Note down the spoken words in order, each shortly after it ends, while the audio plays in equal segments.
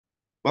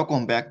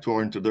Welcome back to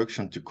our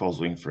Introduction to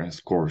Causal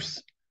Inference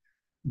course.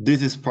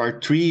 This is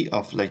part 3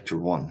 of lecture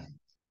 1.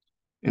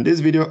 In this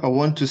video, I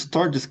want to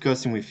start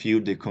discussing with you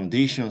the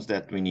conditions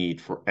that we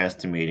need for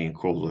estimating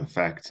causal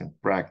effects in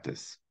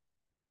practice.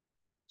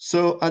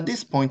 So at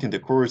this point in the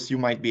course, you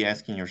might be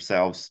asking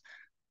yourselves,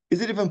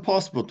 is it even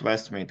possible to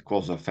estimate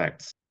causal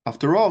effects?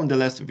 After all, in the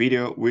last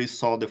video, we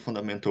saw the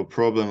fundamental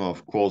problem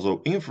of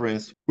causal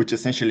inference, which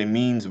essentially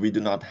means we do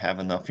not have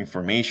enough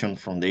information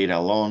from data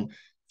alone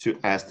to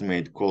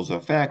estimate causal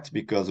effects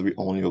because we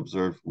only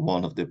observe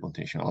one of the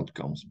potential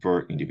outcomes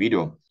per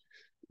individual.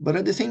 But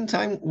at the same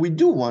time, we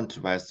do want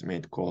to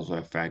estimate causal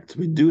effects.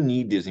 We do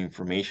need this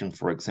information,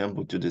 for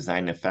example, to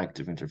design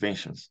effective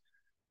interventions.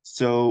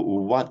 So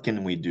what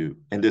can we do?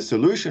 And the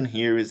solution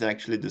here is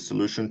actually the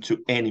solution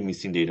to any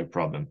missing data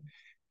problem.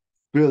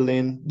 Fill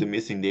in the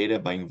missing data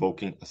by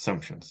invoking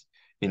assumptions.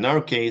 In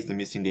our case, the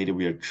missing data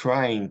we are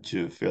trying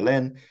to fill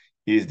in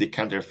is the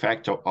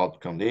counterfactual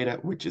outcome data,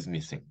 which is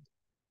missing.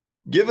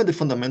 Given the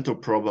fundamental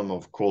problem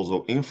of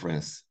causal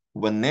inference,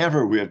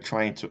 whenever we are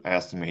trying to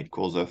estimate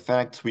causal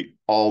effects, we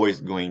always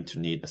going to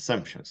need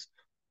assumptions.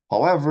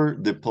 However,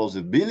 the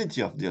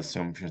plausibility of the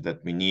assumptions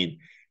that we need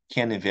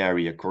can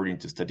vary according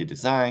to study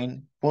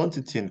design,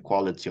 quantity and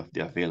quality of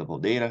the available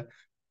data,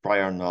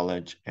 prior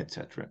knowledge,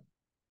 etc.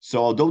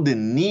 So although the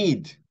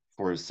need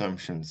for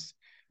assumptions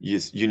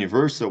is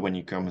universal when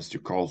it comes to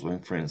causal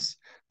inference,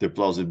 the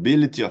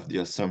plausibility of the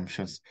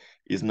assumptions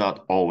is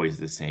not always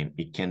the same.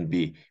 It can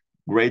be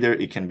greater,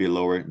 it can be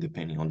lower,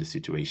 depending on the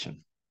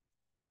situation.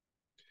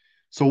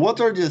 So what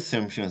are the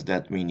assumptions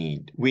that we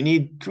need? We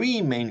need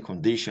 3 main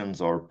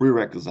conditions or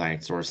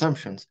prerequisites or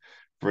assumptions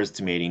for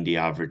estimating the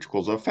average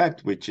causal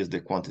effect, which is the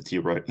quantity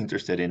we're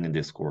interested in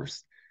this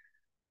course.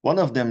 One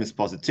of them is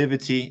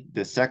positivity,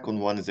 the second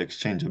one is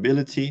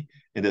exchangeability,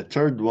 and the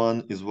third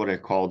one is what I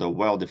call the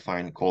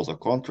well-defined causal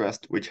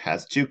contrast, which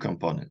has 2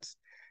 components,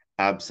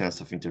 absence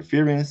of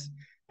interference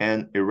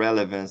and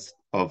irrelevance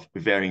of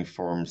varying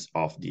forms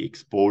of the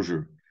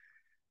exposure.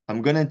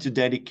 I'm going to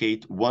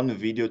dedicate one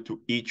video to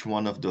each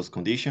one of those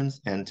conditions,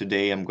 and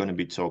today I'm going to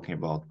be talking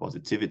about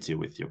positivity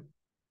with you.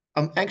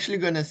 I'm actually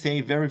going to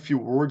say very few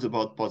words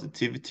about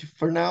positivity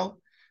for now.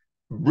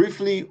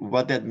 Briefly,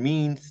 what that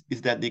means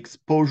is that the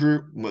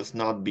exposure must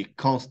not be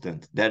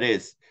constant. That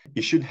is,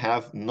 it should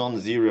have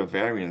non-zero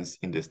variance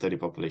in the study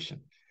population.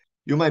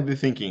 You might be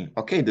thinking,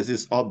 okay, this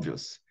is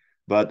obvious.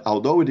 But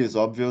although it is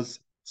obvious,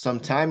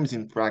 sometimes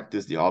in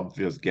practice, the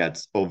obvious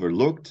gets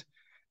overlooked.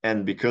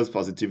 And because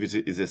positivity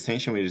is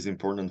essential, it is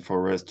important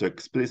for us to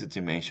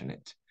explicitly mention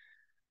it.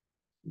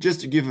 Just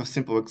to give a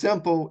simple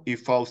example,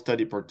 if all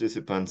study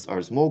participants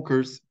are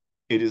smokers,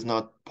 it is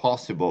not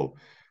possible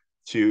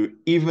to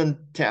even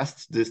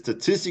test the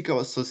statistical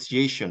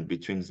association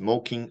between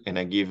smoking and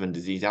a given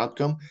disease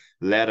outcome,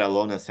 let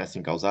alone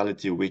assessing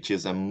causality, which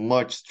is a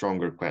much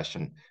stronger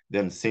question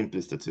than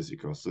simply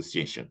statistical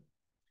association.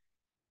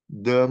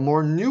 The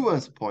more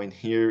nuanced point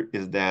here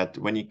is that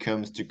when it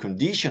comes to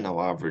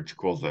conditional average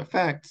causal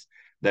effects,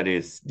 that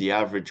is, the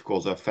average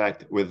causal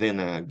effect within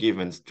a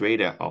given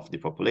strata of the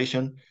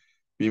population,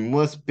 we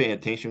must pay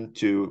attention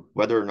to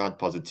whether or not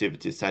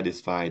positivity is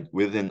satisfied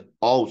within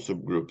all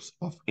subgroups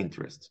of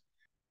interest.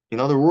 In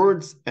other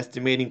words,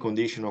 estimating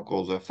conditional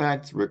causal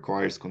effects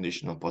requires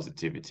conditional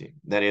positivity.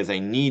 That is, I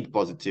need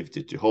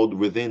positivity to hold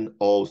within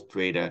all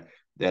strata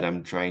that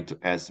I'm trying to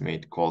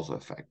estimate causal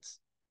effects.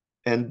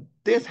 And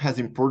this has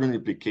important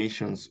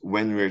implications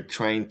when we're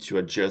trying to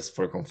adjust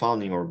for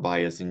confounding or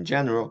bias in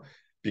general,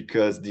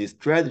 because the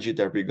strategy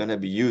that we're going to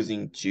be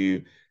using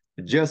to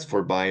adjust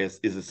for bias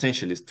is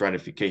essentially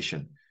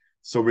stratification.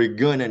 So we're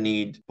going to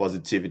need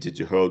positivity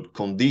to hold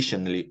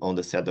conditionally on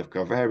the set of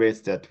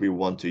covariates that we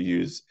want to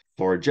use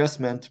for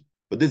adjustment,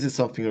 but this is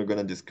something we're going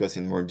to discuss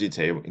in more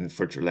detail in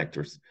future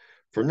lectures.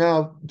 For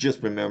now,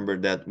 just remember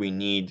that we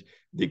need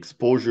the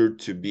exposure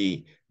to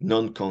be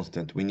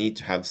non-constant. We need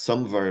to have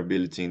some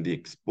variability in the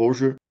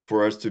exposure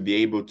for us to be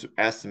able to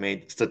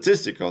estimate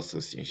statistical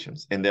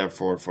associations, and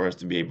therefore for us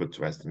to be able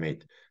to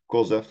estimate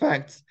causal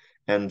effects.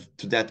 And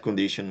to that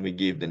condition, we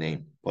give the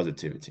name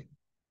positivity.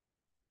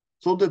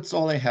 So that's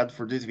all I had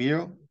for this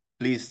video.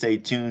 Please stay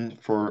tuned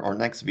for our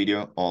next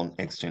video on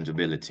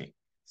exchangeability.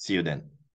 See you then.